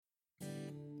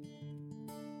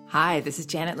Hi, this is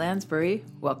Janet Lansbury.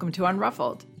 Welcome to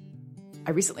Unruffled.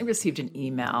 I recently received an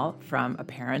email from a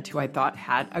parent who I thought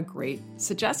had a great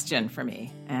suggestion for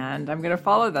me, and I'm going to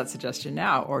follow that suggestion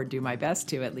now, or do my best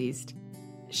to at least.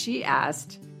 She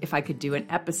asked if I could do an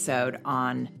episode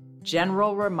on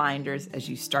general reminders as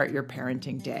you start your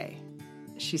parenting day.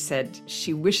 She said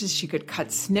she wishes she could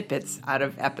cut snippets out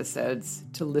of episodes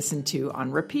to listen to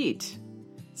on repeat.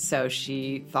 So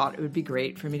she thought it would be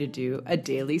great for me to do a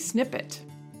daily snippet.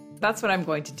 That's what I'm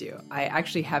going to do. I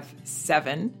actually have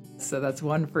 7, so that's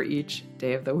 1 for each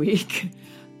day of the week,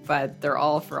 but they're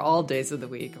all for all days of the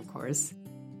week, of course.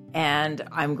 And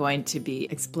I'm going to be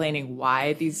explaining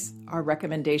why these are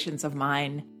recommendations of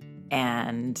mine,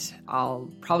 and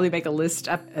I'll probably make a list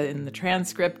up in the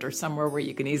transcript or somewhere where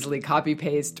you can easily copy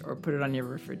paste or put it on your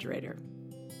refrigerator.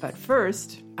 But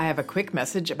first, I have a quick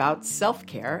message about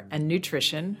self-care and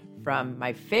nutrition from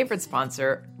my favorite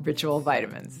sponsor, Ritual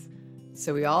Vitamins.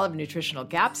 So we all have nutritional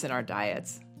gaps in our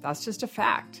diets. That's just a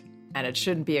fact, and it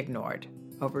shouldn't be ignored.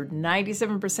 Over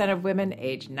 97% of women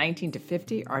aged 19 to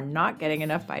 50 are not getting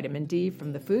enough vitamin D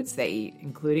from the foods they eat,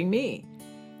 including me.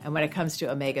 And when it comes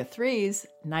to omega-3s,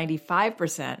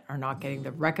 95% are not getting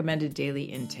the recommended daily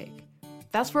intake.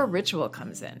 That's where Ritual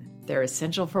comes in. Their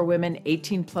Essential for Women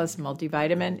 18 Plus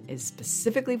multivitamin is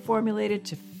specifically formulated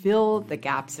to fill the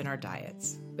gaps in our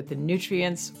diets with the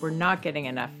nutrients we're not getting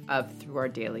enough of through our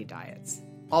daily diets.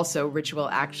 Also, Ritual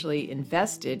actually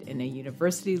invested in a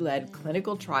university-led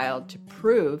clinical trial to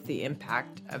prove the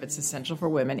impact of its Essential for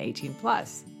Women 18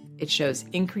 Plus. It shows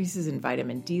increases in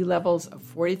vitamin D levels of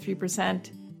 43%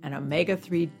 and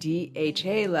omega-3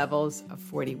 DHA levels of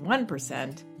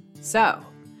 41%. So,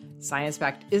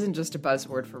 science-backed isn't just a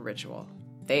buzzword for Ritual.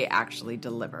 They actually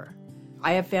deliver.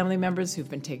 I have family members who've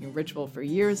been taking Ritual for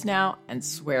years now and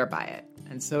swear by it,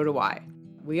 and so do I.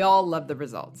 We all love the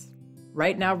results.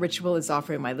 Right now, Ritual is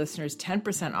offering my listeners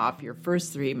 10% off your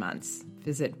first 3 months.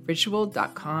 Visit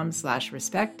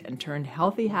ritual.com/respect and turn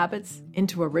healthy habits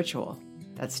into a ritual.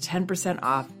 That's 10%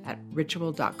 off at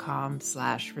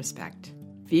ritual.com/respect.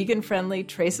 Vegan-friendly,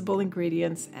 traceable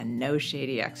ingredients and no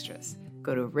shady extras.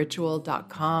 Go to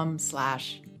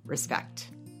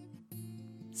ritual.com/respect.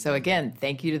 So again,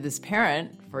 thank you to this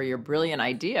parent for your brilliant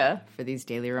idea for these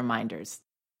daily reminders.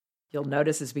 You'll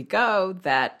notice as we go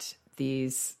that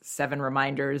these 7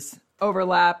 reminders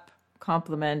overlap,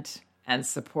 complement, and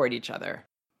support each other.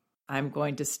 I'm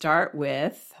going to start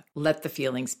with let the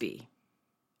feelings be.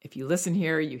 If you listen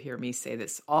here, you hear me say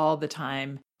this all the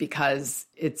time because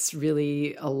it's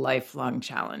really a lifelong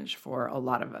challenge for a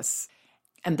lot of us.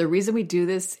 And the reason we do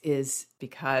this is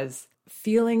because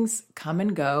feelings come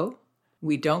and go.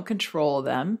 We don't control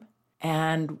them.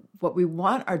 And what we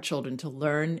want our children to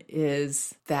learn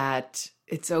is that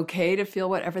it's okay to feel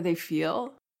whatever they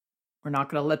feel. We're not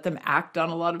going to let them act on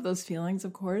a lot of those feelings,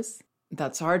 of course.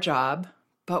 That's our job.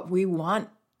 But we want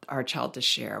our child to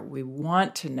share. We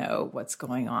want to know what's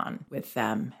going on with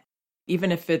them,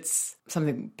 even if it's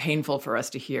something painful for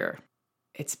us to hear.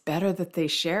 It's better that they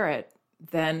share it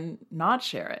than not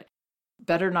share it.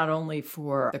 Better not only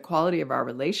for the quality of our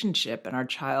relationship and our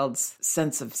child's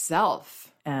sense of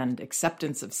self and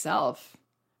acceptance of self,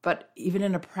 but even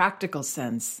in a practical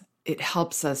sense, it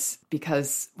helps us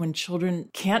because when children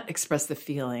can't express the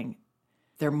feeling,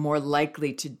 they're more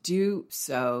likely to do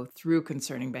so through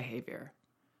concerning behavior.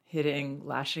 Hitting,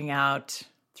 lashing out,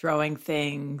 throwing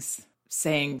things,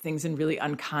 saying things in really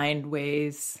unkind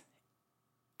ways,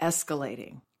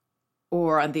 escalating.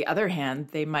 Or on the other hand,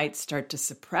 they might start to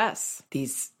suppress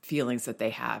these feelings that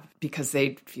they have because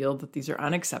they feel that these are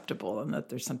unacceptable and that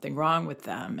there's something wrong with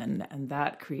them. And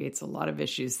that creates a lot of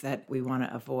issues that we want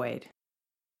to avoid.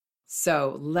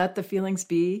 So let the feelings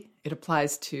be. It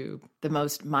applies to the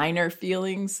most minor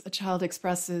feelings a child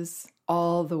expresses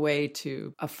all the way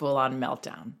to a full-on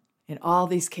meltdown. In all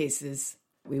these cases,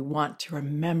 we want to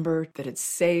remember that it's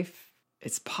safe,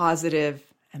 it's positive,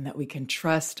 and that we can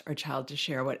trust our child to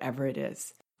share whatever it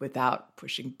is without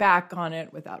pushing back on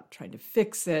it, without trying to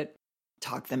fix it,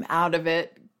 talk them out of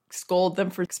it, scold them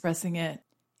for expressing it.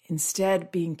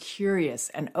 Instead, being curious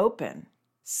and open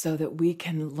so that we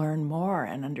can learn more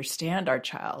and understand our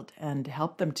child and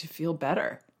help them to feel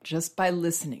better just by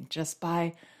listening, just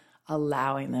by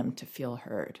allowing them to feel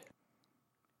heard.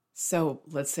 So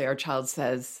let's say our child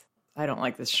says, I don't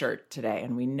like this shirt today.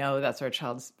 And we know that's our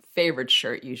child's favorite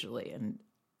shirt usually. And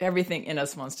everything in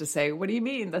us wants to say, what do you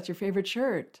mean? That's your favorite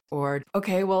shirt? Or,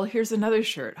 okay, well, here's another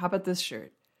shirt. How about this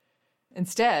shirt?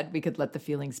 Instead, we could let the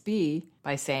feelings be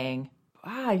by saying,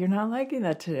 wow, you're not liking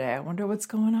that today. I wonder what's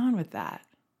going on with that.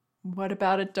 What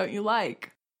about it don't you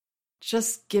like?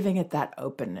 Just giving it that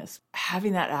openness,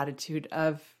 having that attitude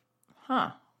of,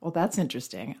 Well, that's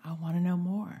interesting. I want to know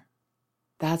more.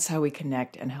 That's how we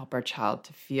connect and help our child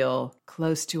to feel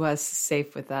close to us,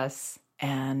 safe with us,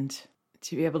 and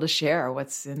to be able to share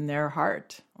what's in their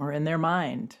heart or in their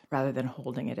mind rather than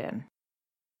holding it in.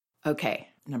 Okay,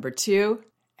 number 2,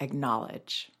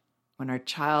 acknowledge. When our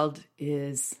child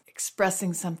is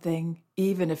expressing something,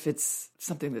 even if it's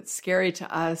something that's scary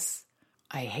to us,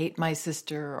 I hate my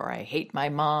sister or I hate my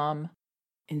mom,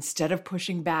 instead of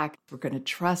pushing back, we're going to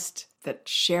trust that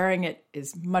sharing it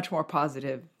is much more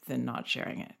positive than not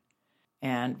sharing it.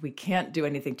 And we can't do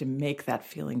anything to make that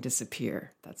feeling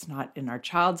disappear. That's not in our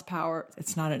child's power.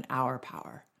 It's not in our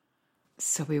power.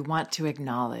 So we want to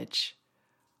acknowledge,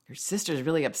 your sister's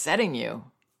really upsetting you.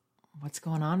 What's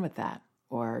going on with that?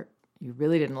 Or you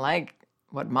really didn't like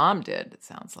what mom did, it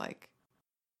sounds like.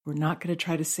 We're not going to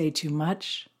try to say too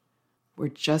much. We're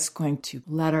just going to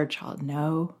let our child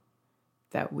know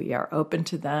that we are open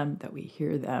to them, that we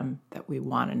hear them, that we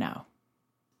want to know.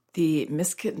 The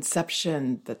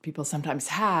misconception that people sometimes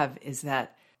have is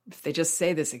that if they just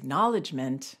say this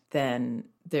acknowledgement, then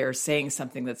they're saying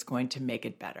something that's going to make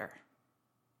it better.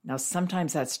 Now,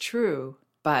 sometimes that's true,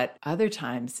 but other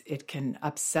times it can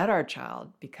upset our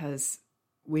child because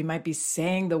we might be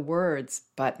saying the words,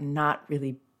 but not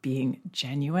really being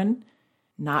genuine,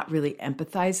 not really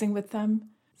empathizing with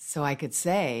them. So I could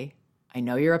say, I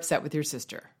know you're upset with your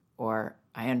sister, or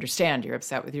I understand you're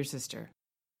upset with your sister.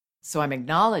 So I'm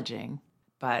acknowledging,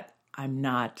 but I'm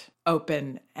not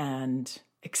open and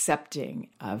accepting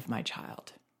of my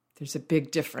child. There's a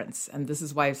big difference. And this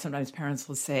is why sometimes parents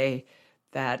will say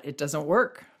that it doesn't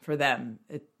work for them.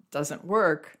 It doesn't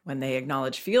work when they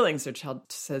acknowledge feelings. Their child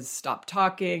says, stop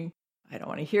talking. I don't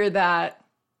want to hear that.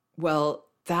 Well,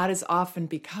 that is often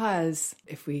because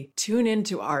if we tune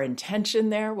into our intention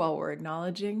there while we're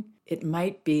acknowledging, it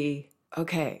might be,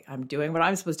 okay, I'm doing what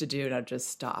I'm supposed to do, now just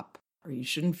stop. Or you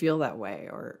shouldn't feel that way,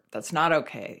 or that's not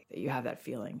okay that you have that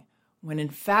feeling. When in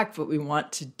fact, what we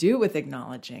want to do with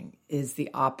acknowledging is the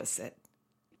opposite.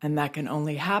 And that can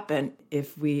only happen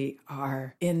if we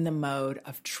are in the mode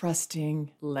of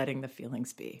trusting, letting the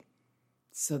feelings be.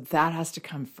 So that has to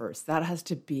come first. That has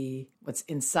to be what's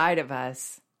inside of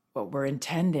us, what we're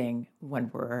intending when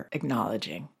we're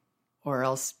acknowledging. Or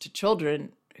else to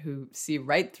children who see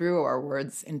right through our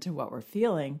words into what we're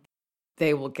feeling,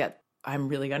 they will get, I'm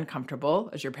really uncomfortable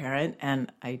as your parent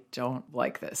and I don't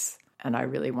like this and I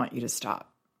really want you to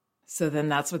stop. So then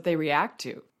that's what they react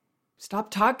to.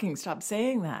 Stop talking, stop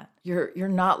saying that. You're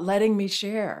not letting me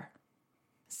share.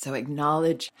 So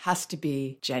acknowledge has to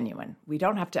be genuine. We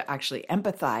don't have to actually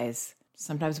empathize.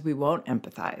 Sometimes we won't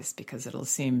empathize because it'll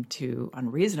seem too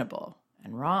unreasonable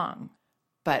and wrong.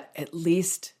 But at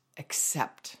least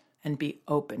accept and be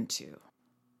open to.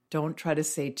 Don't try to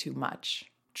say too much.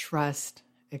 Trust,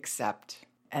 accept,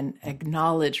 and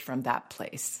acknowledge from that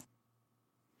place.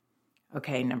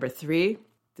 Okay, number 3,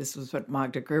 this was what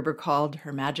Magda Gerber called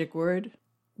her magic word,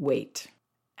 wait.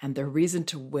 And the reason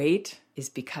to wait is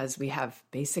because we have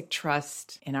basic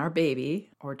trust in our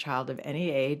baby or child of any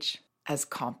age as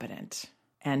competent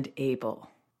and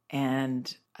able,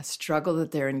 and a struggle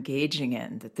that they're engaging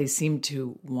in, that they seem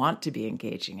to want to be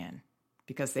engaging in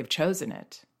because they've chosen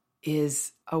it,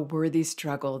 is a worthy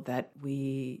struggle that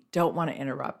we don't want to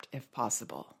interrupt if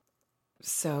possible.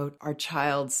 So our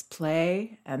child's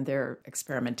play and their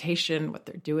experimentation, what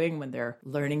they're doing when they're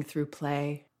learning through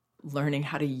play, learning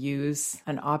how to use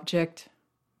an object,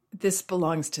 this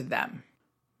belongs to them.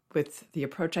 With the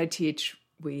approach I teach,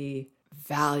 we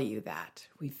value that.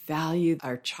 We value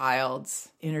our child's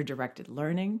inner-directed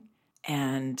learning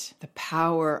and the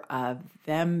power of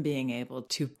them being able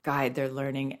to guide their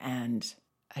learning and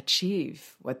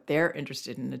achieve what they're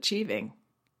interested in achieving,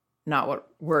 not what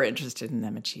we're interested in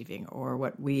them achieving or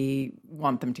what we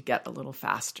want them to get a little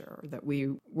faster, or that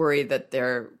we worry that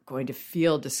they're going to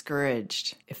feel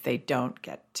discouraged if they don't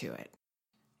get to it.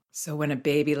 So when a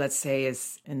baby, let's say,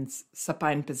 is in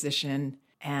supine position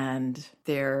and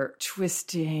they're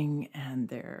twisting and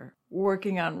they're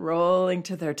working on rolling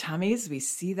to their tummies, we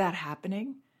see that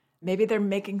happening. Maybe they're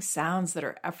making sounds that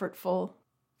are effortful.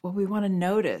 Well, we want to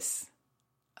notice,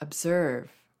 observe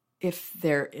if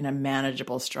they're in a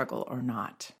manageable struggle or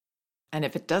not. And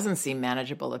if it doesn't seem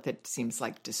manageable, if it seems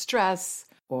like distress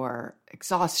or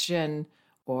exhaustion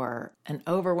or an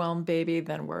overwhelmed baby,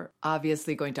 then we're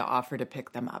obviously going to offer to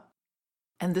pick them up.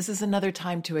 And this is another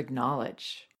time to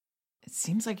acknowledge. It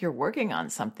seems like you're working on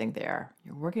something there.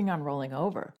 You're working on rolling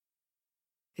over.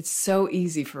 It's so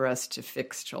easy for us to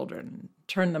fix children,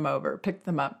 turn them over, pick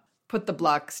them up, put the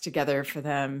blocks together for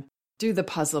them, do the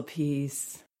puzzle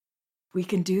piece. We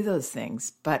can do those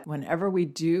things, but whenever we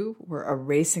do, we're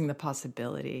erasing the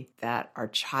possibility that our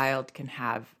child can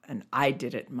have an I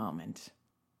did it moment,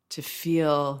 to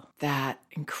feel that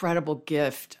incredible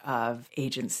gift of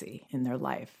agency in their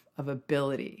life, of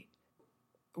ability.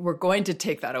 We're going to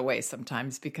take that away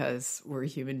sometimes because we're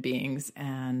human beings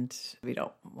and we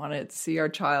don't want to see our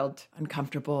child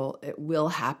uncomfortable. It will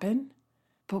happen,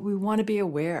 but we want to be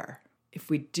aware. If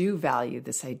we do value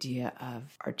this idea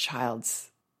of our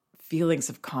child's feelings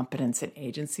of competence and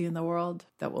agency in the world,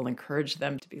 that will encourage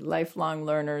them to be lifelong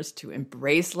learners, to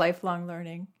embrace lifelong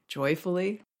learning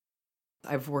joyfully.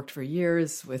 I've worked for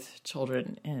years with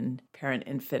children in parent,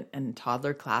 infant, and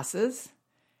toddler classes,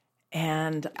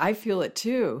 and I feel it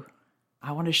too.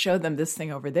 I want to show them this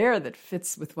thing over there that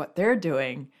fits with what they're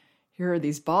doing. Here are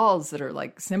these balls that are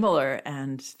like similar,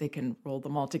 and they can roll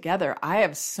them all together. I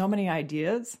have so many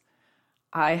ideas.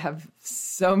 I have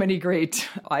so many great,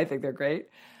 I think they're great,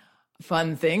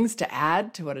 fun things to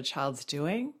add to what a child's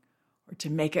doing or to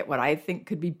make it what I think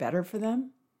could be better for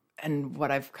them. And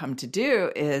what I've come to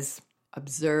do is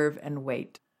observe and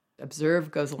wait.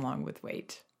 Observe goes along with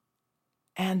wait.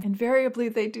 And invariably,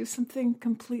 they do something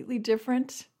completely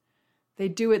different. They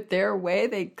do it their way.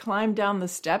 They climb down the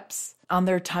steps on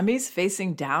their tummies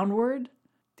facing downward,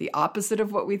 the opposite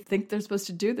of what we think they're supposed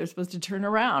to do. They're supposed to turn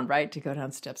around, right, to go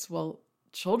down steps. Well,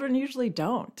 children usually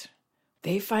don't.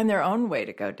 They find their own way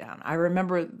to go down. I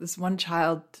remember this one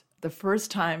child, the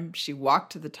first time she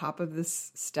walked to the top of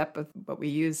this step of what we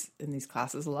use in these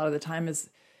classes a lot of the time is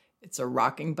it's a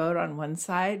rocking boat on one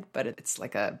side, but it's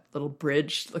like a little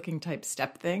bridge-looking type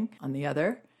step thing on the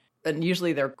other. And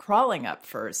usually they're crawling up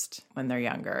first when they're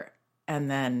younger.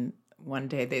 And then one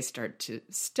day they start to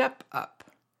step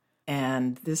up.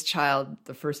 And this child,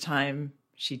 the first time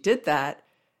she did that,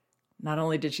 not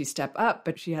only did she step up,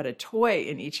 but she had a toy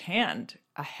in each hand,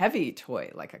 a heavy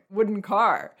toy, like a wooden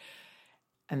car.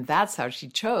 And that's how she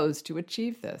chose to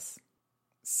achieve this.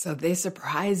 So they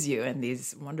surprise you in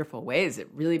these wonderful ways. It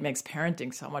really makes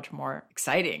parenting so much more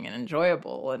exciting and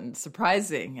enjoyable and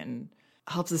surprising, and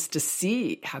helps us to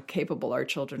see how capable our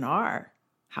children are,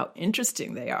 how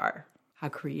interesting they are, how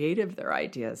creative their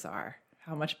ideas are,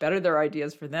 how much better their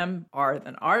ideas for them are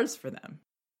than ours for them.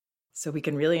 So we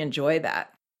can really enjoy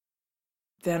that.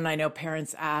 Then I know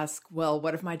parents ask, well,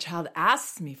 what if my child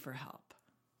asks me for help?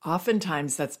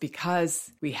 Oftentimes that's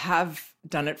because we have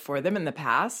done it for them in the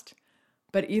past.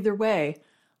 But either way,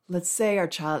 let's say our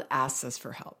child asks us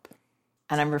for help.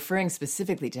 And I'm referring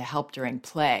specifically to help during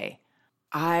play.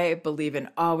 I believe in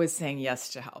always saying yes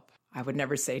to help. I would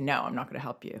never say, no, I'm not going to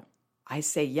help you. I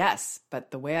say yes,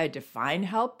 but the way I define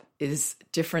help is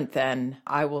different than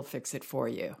I will fix it for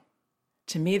you.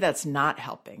 To me, that's not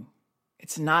helping.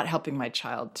 It's not helping my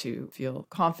child to feel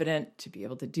confident, to be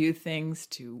able to do things,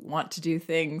 to want to do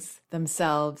things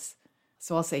themselves.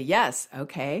 So I'll say, yes,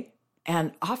 okay.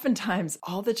 And oftentimes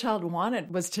all the child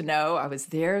wanted was to know I was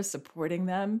there supporting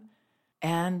them,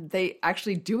 and they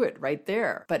actually do it right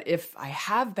there. But if I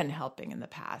have been helping in the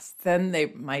past, then they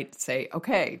might say,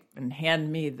 okay, and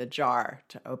hand me the jar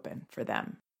to open for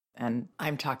them. And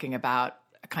I'm talking about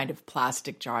a kind of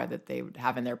plastic jar that they would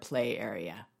have in their play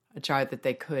area, a jar that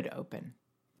they could open.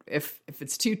 If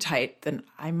it's too tight, then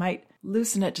I might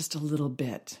loosen it just a little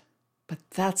bit. But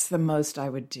that's the most I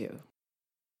would do.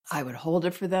 I would hold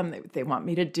it for them. They want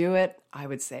me to do it. I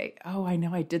would say, oh, I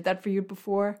know I did that for you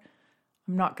before.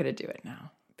 I'm not going to do it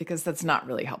now because that's not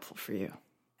really helpful for you.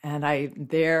 And I'm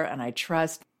there and I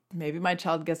trust. Maybe my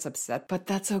child gets upset, but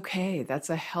that's okay. That's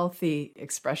a healthy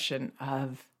expression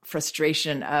of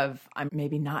frustration of I'm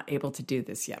maybe not able to do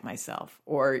this yet myself,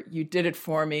 or you did it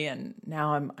for me and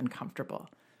now I'm uncomfortable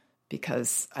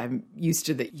because I'm used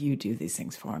to that you do these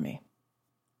things for me.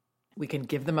 We can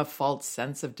give them a false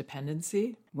sense of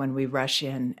dependency when we rush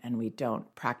in and we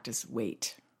don't practice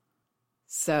wait.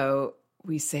 So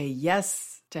we say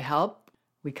yes to help.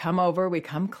 We come over, we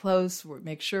come close, we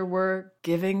make sure we're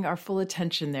giving our full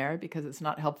attention there because it's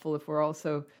not helpful if we're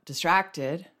also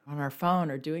distracted on our phone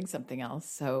or doing something else.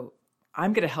 So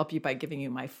I'm going to help you by giving you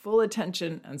my full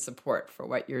attention and support for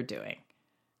what you're doing.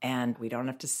 And we don't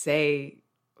have to say,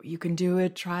 you can do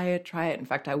it, try it, try it. In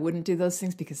fact, I wouldn't do those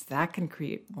things because that can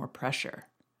create more pressure.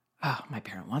 Oh, my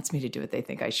parent wants me to do it. They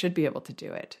think I should be able to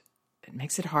do it. It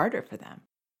makes it harder for them.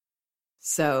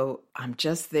 So I'm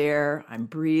just there. I'm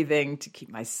breathing to keep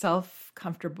myself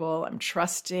comfortable. I'm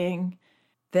trusting.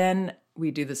 Then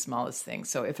we do the smallest thing.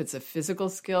 So if it's a physical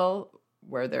skill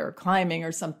where they're climbing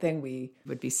or something, we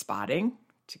would be spotting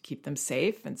to keep them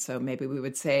safe. And so maybe we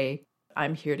would say,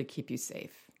 I'm here to keep you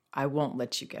safe. I won't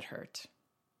let you get hurt.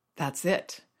 That's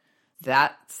it.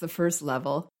 That's the first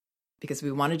level. because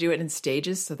we want to do it in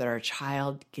stages so that our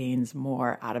child gains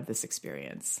more out of this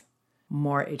experience,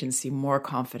 more agency, more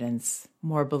confidence,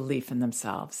 more belief in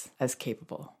themselves as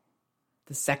capable.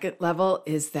 The second level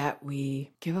is that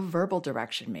we give a verbal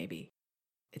direction, maybe.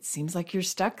 It seems like you're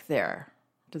stuck there.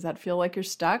 Does that feel like you're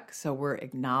stuck? So we're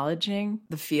acknowledging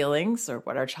the feelings or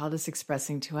what our child is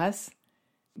expressing to us.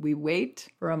 We wait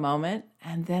for a moment,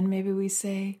 and then maybe we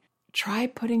say, try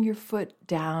putting your foot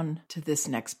down to this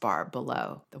next bar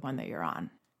below the one that you're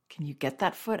on. Can you get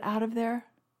that foot out of there?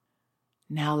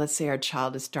 Now let's say our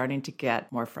child is starting to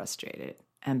get more frustrated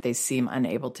and they seem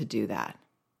unable to do that.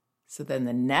 So then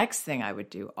the next thing I would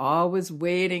do, always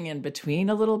waiting in between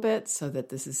a little bit so that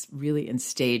this is really in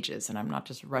stages and I'm not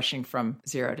just rushing from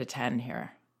 0 to 10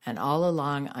 here. And all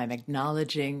along, I'm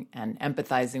acknowledging and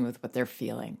empathizing with what they're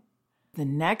feeling. The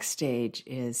next stage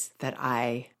is that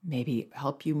I maybe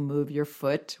help you move your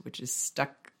foot, which is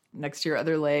stuck next to your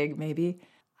other leg, maybe.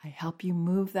 I help you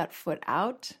move that foot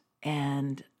out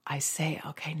and I say,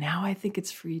 okay, now I think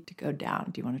it's free to go down.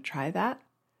 Do you want to try that?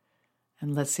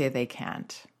 And let's say they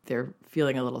can't. They're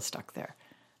feeling a little stuck there.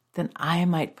 Then I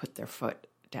might put their foot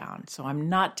down. So I'm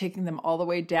not taking them all the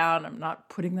way down. I'm not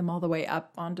putting them all the way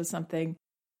up onto something.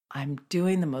 I'm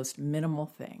doing the most minimal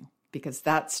thing because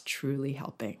that's truly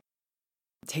helping.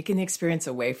 Taking the experience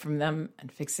away from them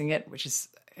and fixing it, which is,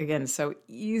 again, so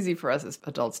easy for us as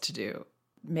adults to do.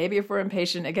 Maybe if we're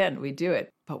impatient, again, we do it.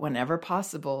 But whenever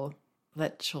possible,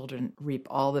 let children reap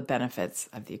all the benefits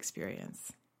of the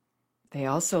experience. They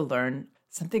also learn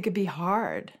something could be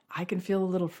hard. I can feel a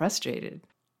little frustrated.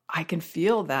 I can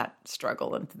feel that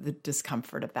struggle and the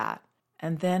discomfort of that.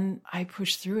 And then I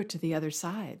push through it to the other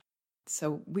side.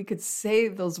 So we could say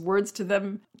those words to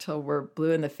them till we're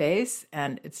blue in the face,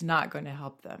 and it's not going to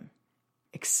help them.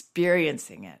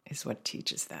 Experiencing it is what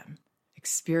teaches them.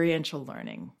 Experiential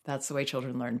learning. That's the way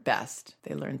children learn best.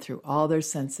 They learn through all their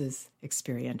senses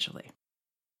experientially.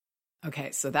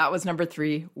 Okay, so that was number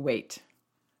 3, wait.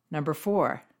 Number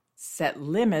 4, set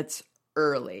limits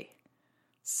early.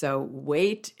 So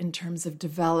wait in terms of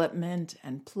development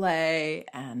and play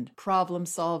and problem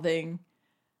solving.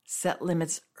 Set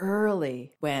limits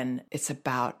early when it's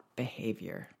about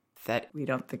behavior that we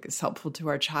don't think is helpful to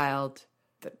our child,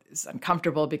 that is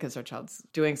uncomfortable because our child's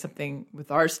doing something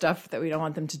with our stuff that we don't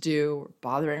want them to do, or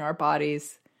bothering our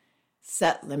bodies.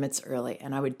 Set limits early.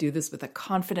 And I would do this with a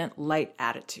confident, light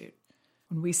attitude.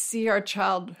 When we see our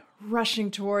child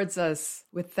rushing towards us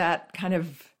with that kind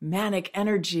of manic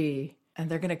energy and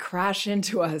they're going to crash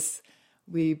into us,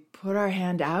 we put our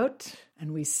hand out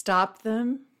and we stop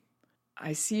them.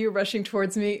 I see you rushing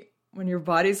towards me. When your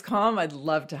body's calm, I'd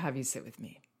love to have you sit with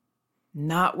me.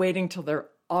 Not waiting till they're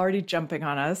already jumping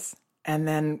on us. And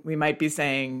then we might be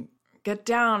saying, get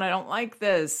down, I don't like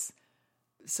this.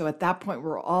 So at that point,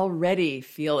 we're already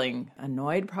feeling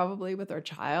annoyed probably with our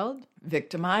child,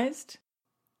 victimized,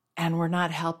 and we're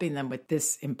not helping them with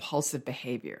this impulsive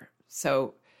behavior.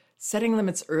 So setting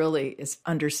limits early is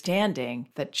understanding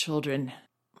that children,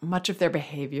 much of their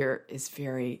behavior is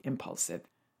very impulsive.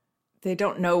 They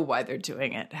don't know why they're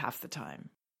doing it half the time.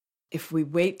 If we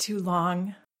wait too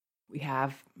long, we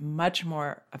have much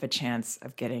more of a chance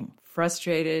of getting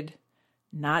frustrated,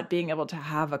 not being able to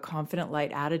have a confident,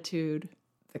 light attitude,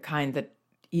 the kind that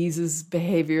eases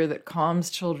behavior, that calms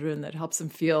children, that helps them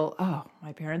feel, oh,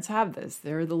 my parents have this.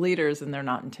 They're the leaders and they're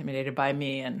not intimidated by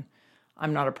me and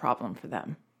I'm not a problem for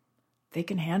them. They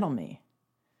can handle me.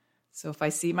 So if I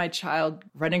see my child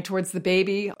running towards the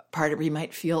baby, part of me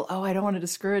might feel, oh, I don't want to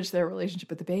discourage their relationship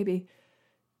with the baby.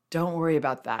 Don't worry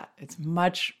about that. It's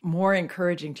much more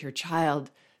encouraging to your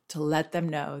child to let them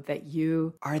know that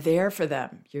you are there for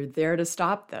them. You're there to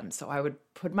stop them. So I would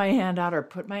put my hand out or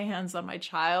put my hands on my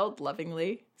child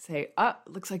lovingly, say,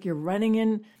 looks like you're running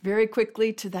in very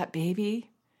quickly to that baby.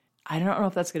 I don't know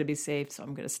if that's going to be safe, so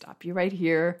I'm going to stop you right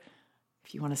here.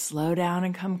 If you want to slow down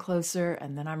and come closer,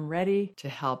 and then I'm ready to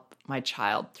help my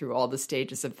child through all the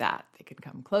stages of that. They can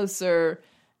come closer.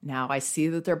 Now I see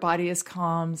that their body is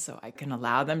calm, so I can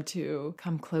allow them to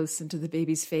come close into the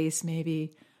baby's face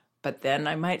maybe. But then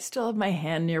I might still have my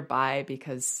hand nearby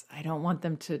because I don't want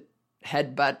them to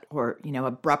headbutt or,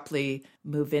 abruptly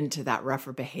move into that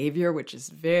rougher behavior, which is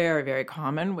very, very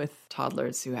common with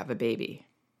toddlers who have a baby.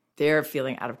 They're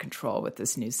feeling out of control with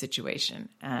this new situation,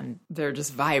 and they're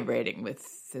just vibrating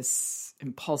with this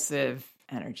impulsive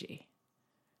energy.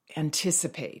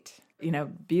 Anticipate,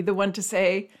 be the one to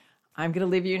say, I'm going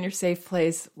to leave you in your safe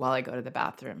place while I go to the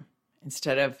bathroom,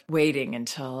 instead of waiting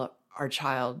until our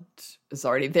child is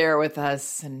already there with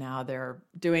us and now they're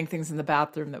doing things in the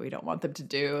bathroom that we don't want them to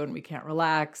do and we can't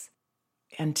relax.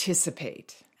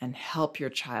 Anticipate and help your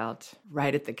child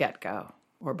right at the get-go.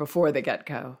 or before the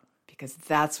get-go, because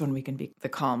that's when we can be the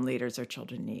calm leaders our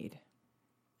children need.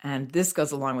 And this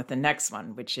goes along with the next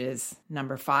one, which is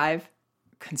number 5,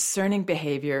 concerning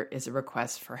behavior is a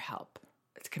request for help.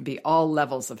 It can be all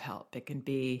levels of help. It can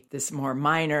be this more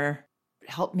minor,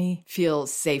 help me feel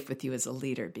safe with you as a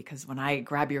leader, because when I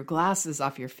grab your glasses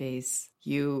off your face,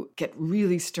 you get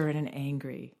really stern and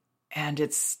angry, and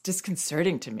it's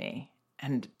disconcerting to me.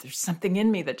 And there's something in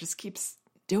me that just keeps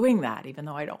doing that, even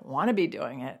though I don't want to be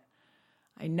doing it.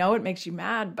 I know it makes you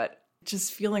mad, but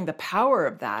just feeling the power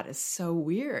of that is so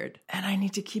weird, and I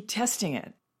need to keep testing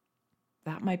it.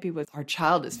 That might be what our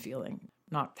child is feeling.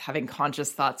 Not having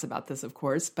conscious thoughts about this, of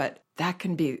course, but that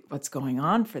can be what's going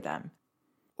on for them.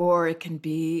 Or it can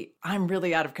be, I'm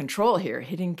really out of control here,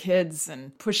 hitting kids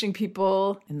and pushing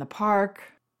people in the park.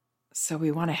 So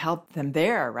we want to help them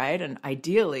there, right? And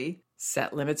ideally,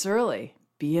 set limits early.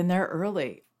 Be in there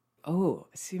early. Oh,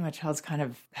 I see my child's kind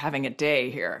of having a day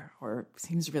here, or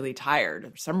seems really tired.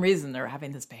 For some reason, they're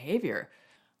having this behavior.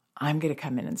 I'm going to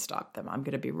come in and stop them. I'm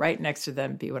going to be right next to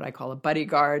them, be what I call a buddy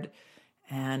guard,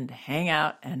 and hang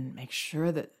out and make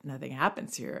sure that nothing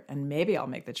happens here. And maybe I'll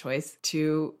make the choice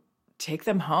to take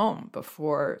them home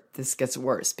before this gets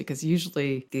worse, because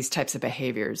usually these types of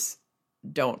behaviors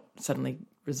don't suddenly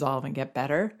resolve and get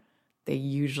better. They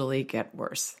usually get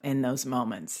worse in those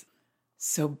moments.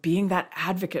 So being that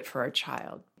advocate for our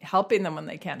child, helping them when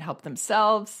they can't help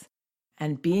themselves,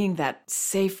 and being that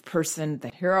safe person, the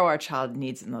hero our child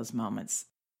needs in those moments.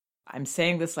 I'm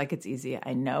saying this like it's easy.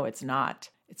 I know it's not.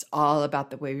 It's all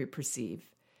about the way we perceive.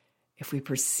 If we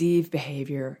perceive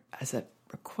behavior as a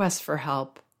request for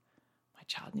help, my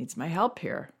child needs my help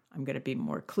here. I'm going to be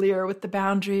more clear with the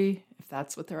boundary, if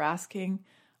that's what they're asking.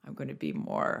 I'm going to be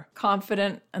more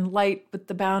confident and light with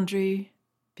the boundary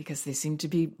because they seem to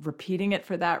be repeating it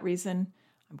for that reason.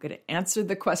 I'm going to answer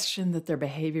the question that their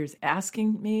behavior is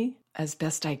asking me as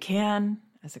best I can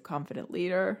as a confident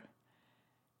leader.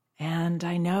 And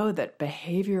I know that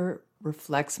behavior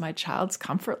reflects my child's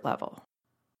comfort level.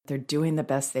 They're doing the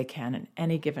best they can in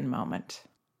any given moment.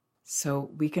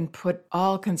 So we can put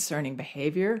all concerning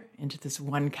behavior into this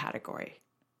one category,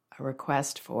 a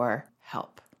request for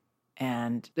help.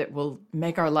 And it will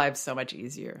make our lives so much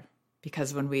easier,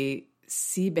 because when we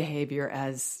see behavior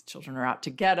as children are out to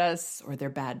get us, or they're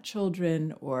bad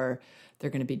children, or they're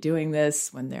going to be doing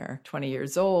this when they're 20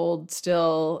 years old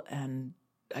still, and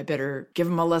I better give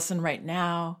them a lesson right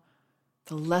now.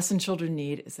 The lesson children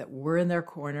need is that we're in their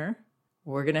corner.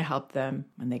 We're going to help them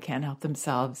when they can't help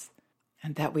themselves,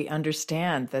 and that we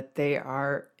understand that they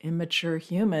are immature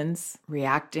humans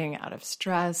reacting out of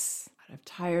stress, out of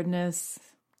tiredness,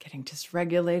 getting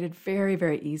dysregulated very,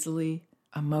 very easily,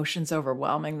 emotions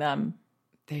overwhelming them.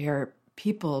 They are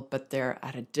people, but they're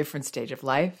at a different stage of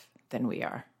life than we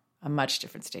are, a much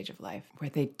different stage of life,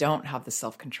 where they don't have the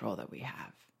self-control that we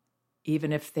have.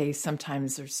 Even if they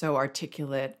sometimes are so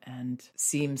articulate and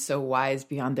seem so wise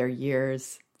beyond their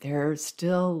years, they're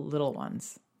still little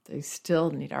ones. They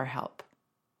still need our help.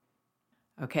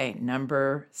 Okay,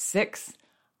 number 6,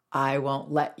 I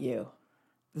won't let you.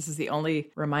 This is the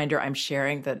only reminder I'm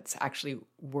sharing that's actually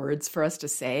words for us to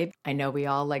say. I know we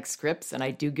all like scripts, and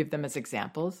I do give them as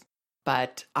examples,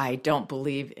 but I don't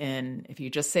believe in, if you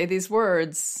just say these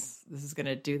words, this is going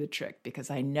to do the trick, because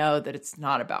I know that it's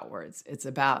not about words. It's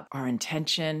about our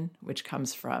intention, which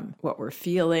comes from what we're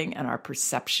feeling and our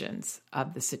perceptions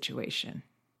of the situation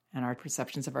and our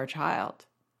perceptions of our child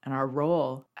and our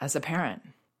role as a parent.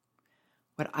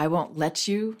 What I won't let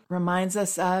you reminds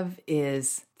us of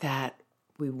is that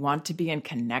we want to be in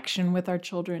connection with our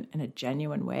children in a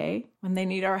genuine way when they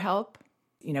need our help.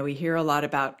 You know, we hear a lot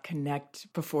about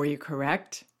connect before you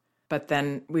correct, but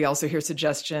then we also hear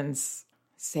suggestions,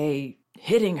 say,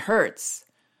 hitting hurts.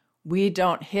 We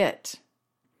don't hit.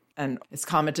 And it's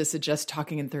common to suggest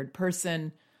talking in third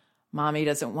person. Mommy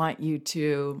doesn't want you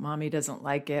to. Mommy doesn't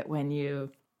like it when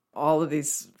you. All of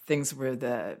these things were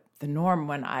the norm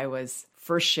when I was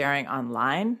first sharing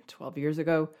online 12 years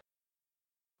ago.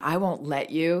 I won't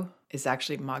let you is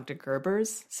actually Magda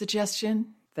Gerber's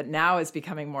suggestion that now is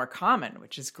becoming more common,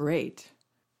 which is great.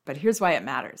 But here's why it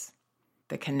matters.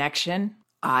 The connection,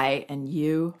 I and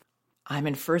you, I'm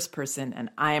in first person and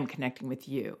I am connecting with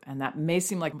you. And that may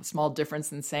seem like a small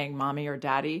difference in saying mommy or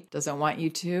daddy doesn't want you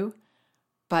to,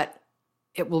 but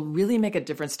it will really make a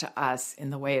difference to us in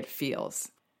the way it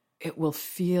feels. It will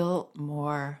feel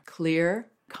more clear,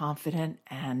 confident,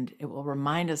 and it will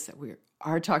remind us that we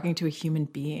are talking to a human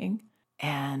being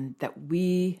and that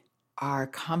we are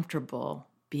comfortable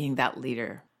being that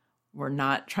leader. We're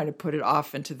not trying to put it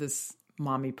off into this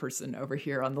mommy person over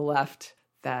here on the left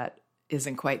that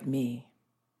isn't quite me.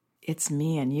 it's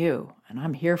me and you, and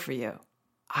I'm here for you.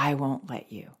 I won't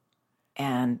let you.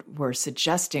 And we're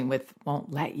suggesting with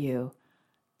won't let you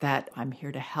that I'm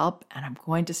here to help and I'm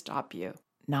going to stop you,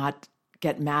 not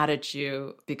get mad at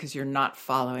you because you're not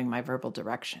following my verbal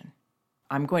direction.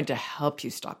 I'm going to help you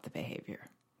stop the behavior.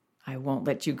 I won't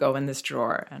let you go in this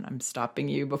drawer, and I'm stopping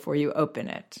you before you open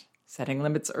it. Setting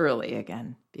limits early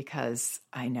again, because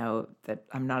I know that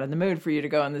I'm not in the mood for you to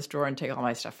go in this drawer and take all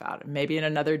my stuff out. And maybe in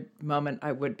another moment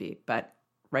I would be, but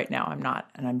right now I'm not.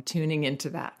 And I'm tuning into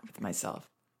that with myself.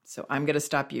 So I'm going to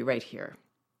stop you right here.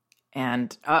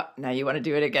 And now you want to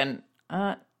do it again.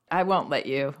 I won't let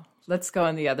you. Let's go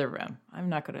in the other room. I'm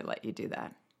not going to let you do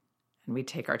that. And we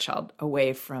take our child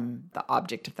away from the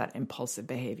object of that impulsive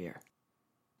behavior.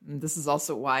 And this is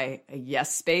also why a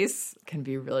yes space can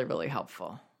be really, really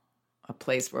helpful. A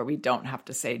place where we don't have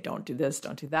to say, don't do this,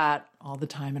 don't do that all the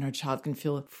time. And our child can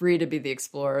feel free to be the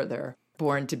explorer they're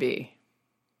born to be.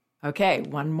 Okay,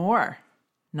 one more.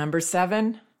 Number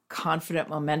 7, confident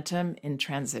momentum in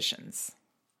transitions.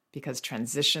 Because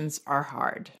transitions are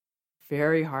hard.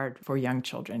 Very hard for young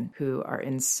children who are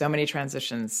in so many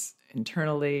transitions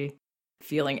internally,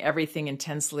 feeling everything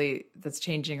intensely that's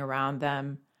changing around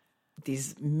them.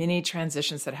 These mini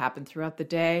transitions that happen throughout the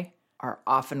day are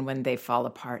often when they fall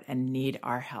apart and need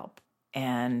our help.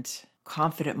 And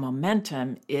confident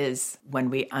momentum is when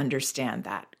we understand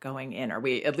that going in, or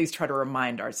we at least try to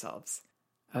remind ourselves,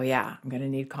 oh yeah, I'm going to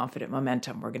need confident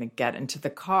momentum. We're going to get into the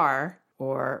car,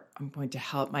 or I'm going to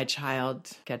help my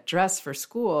child get dressed for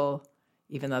school.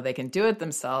 Even though they can do it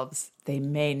themselves, they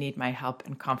may need my help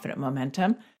and confident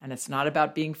momentum. And it's not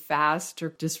about being fast or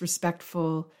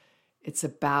disrespectful. It's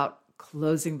about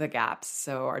closing the gaps.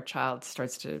 So our child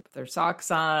starts to put their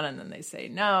socks on and then they say,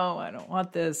 no, I don't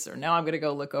want this. Or now I'm going to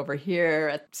go look over here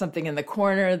at something in the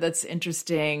corner that's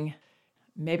interesting.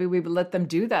 Maybe we would let them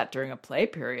do that during a play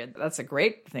period. That's a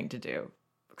great thing to do.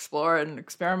 Explore and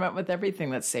experiment with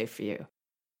everything that's safe for you.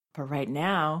 But right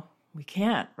now, we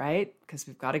can't, right? Because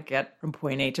we've got to get from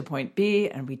point A to point B,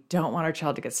 and we don't want our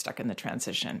child to get stuck in the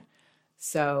transition.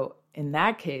 So in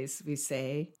that case, we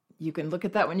say, you can look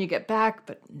at that when you get back,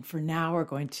 but for now, we're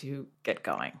going to get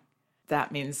going.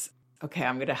 That means, okay,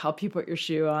 I'm going to help you put your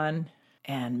shoe on,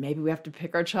 and maybe we have to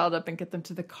pick our child up and get them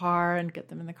to the car and get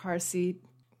them in the car seat.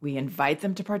 We invite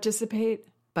them to participate,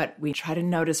 but we try to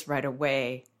notice right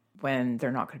away when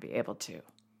they're not going to be able to.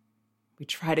 We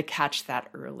try to catch that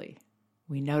early.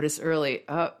 We notice early,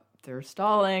 oh, they're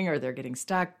stalling or they're getting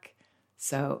stuck.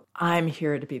 So I'm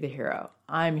here to be the hero.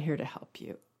 I'm here to help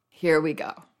you. Here we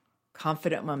go.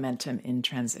 Confident momentum in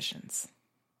transitions.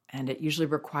 And it usually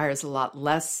requires a lot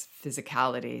less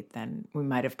physicality than we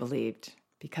might have believed.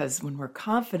 Because when we're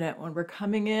confident, when we're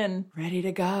coming in, ready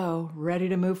to go, ready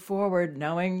to move forward,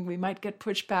 knowing we might get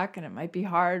pushed back and it might be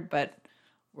hard, but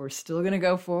we're still going to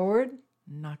go forward.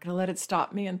 I'm not going to let it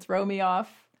stop me and throw me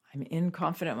off. I'm in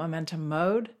confident momentum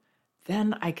mode.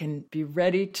 Then I can be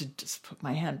ready to just put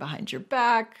my hand behind your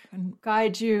back and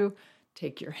guide you,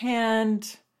 take your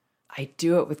hand. I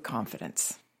do it with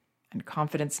confidence. And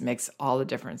confidence makes all the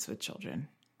difference with children.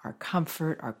 Our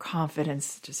comfort, our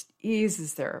confidence just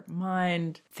eases their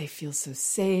mind. They feel so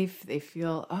safe. They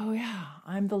feel, oh yeah,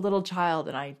 I'm the little child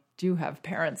and I do have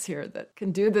parents here that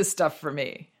can do this stuff for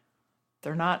me.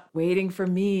 They're not waiting for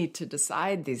me to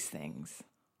decide these things.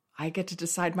 I get to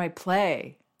decide my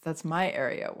play. That's my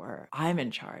area where I'm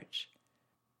in charge.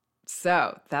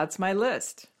 So that's my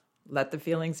list. Let the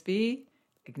feelings be,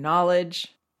 acknowledge,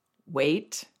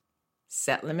 wait,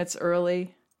 set limits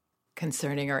early.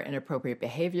 Concerning our inappropriate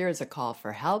behavior is a call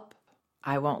for help.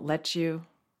 I won't let you.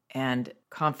 And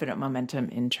confident momentum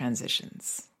in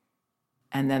transitions.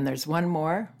 And then there's one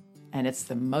more, and it's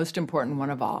the most important one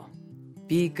of all.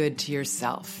 Be good to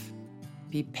yourself.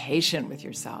 Be patient with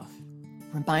yourself.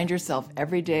 Remind yourself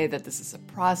every day that this is a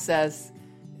process.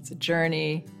 It's a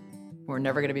journey. We're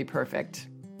never going to be perfect.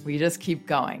 We just keep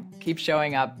going, keep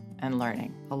showing up and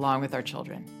learning along with our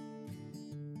children.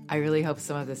 I really hope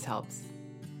some of this helps.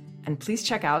 And please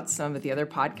check out some of the other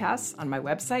podcasts on my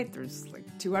website. There's like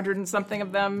 200 and something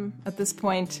of them at this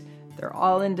point. They're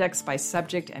all indexed by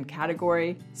subject and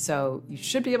category, so you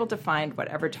should be able to find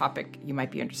whatever topic you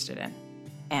might be interested in.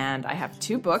 And I have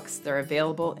 2 books. They're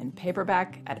available in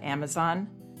paperback at Amazon: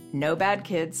 No Bad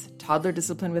Kids, Toddler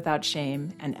Discipline Without Shame,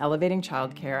 and Elevating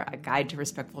Childcare, A Guide to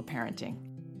Respectful Parenting.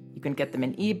 You can get them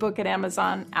in ebook at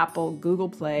Amazon, Apple, Google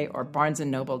Play, or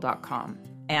barnesandnoble.com,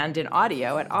 and in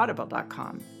audio at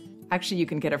audible.com. Actually, you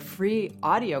can get a free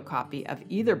audio copy of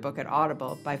either book at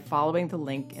Audible by following the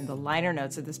link in the liner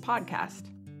notes of this podcast.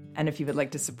 And if you would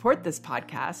like to support this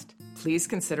podcast, please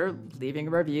consider leaving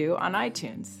a review on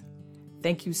iTunes.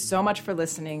 Thank you so much for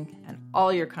listening and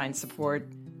all your kind support.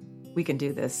 We can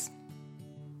do this.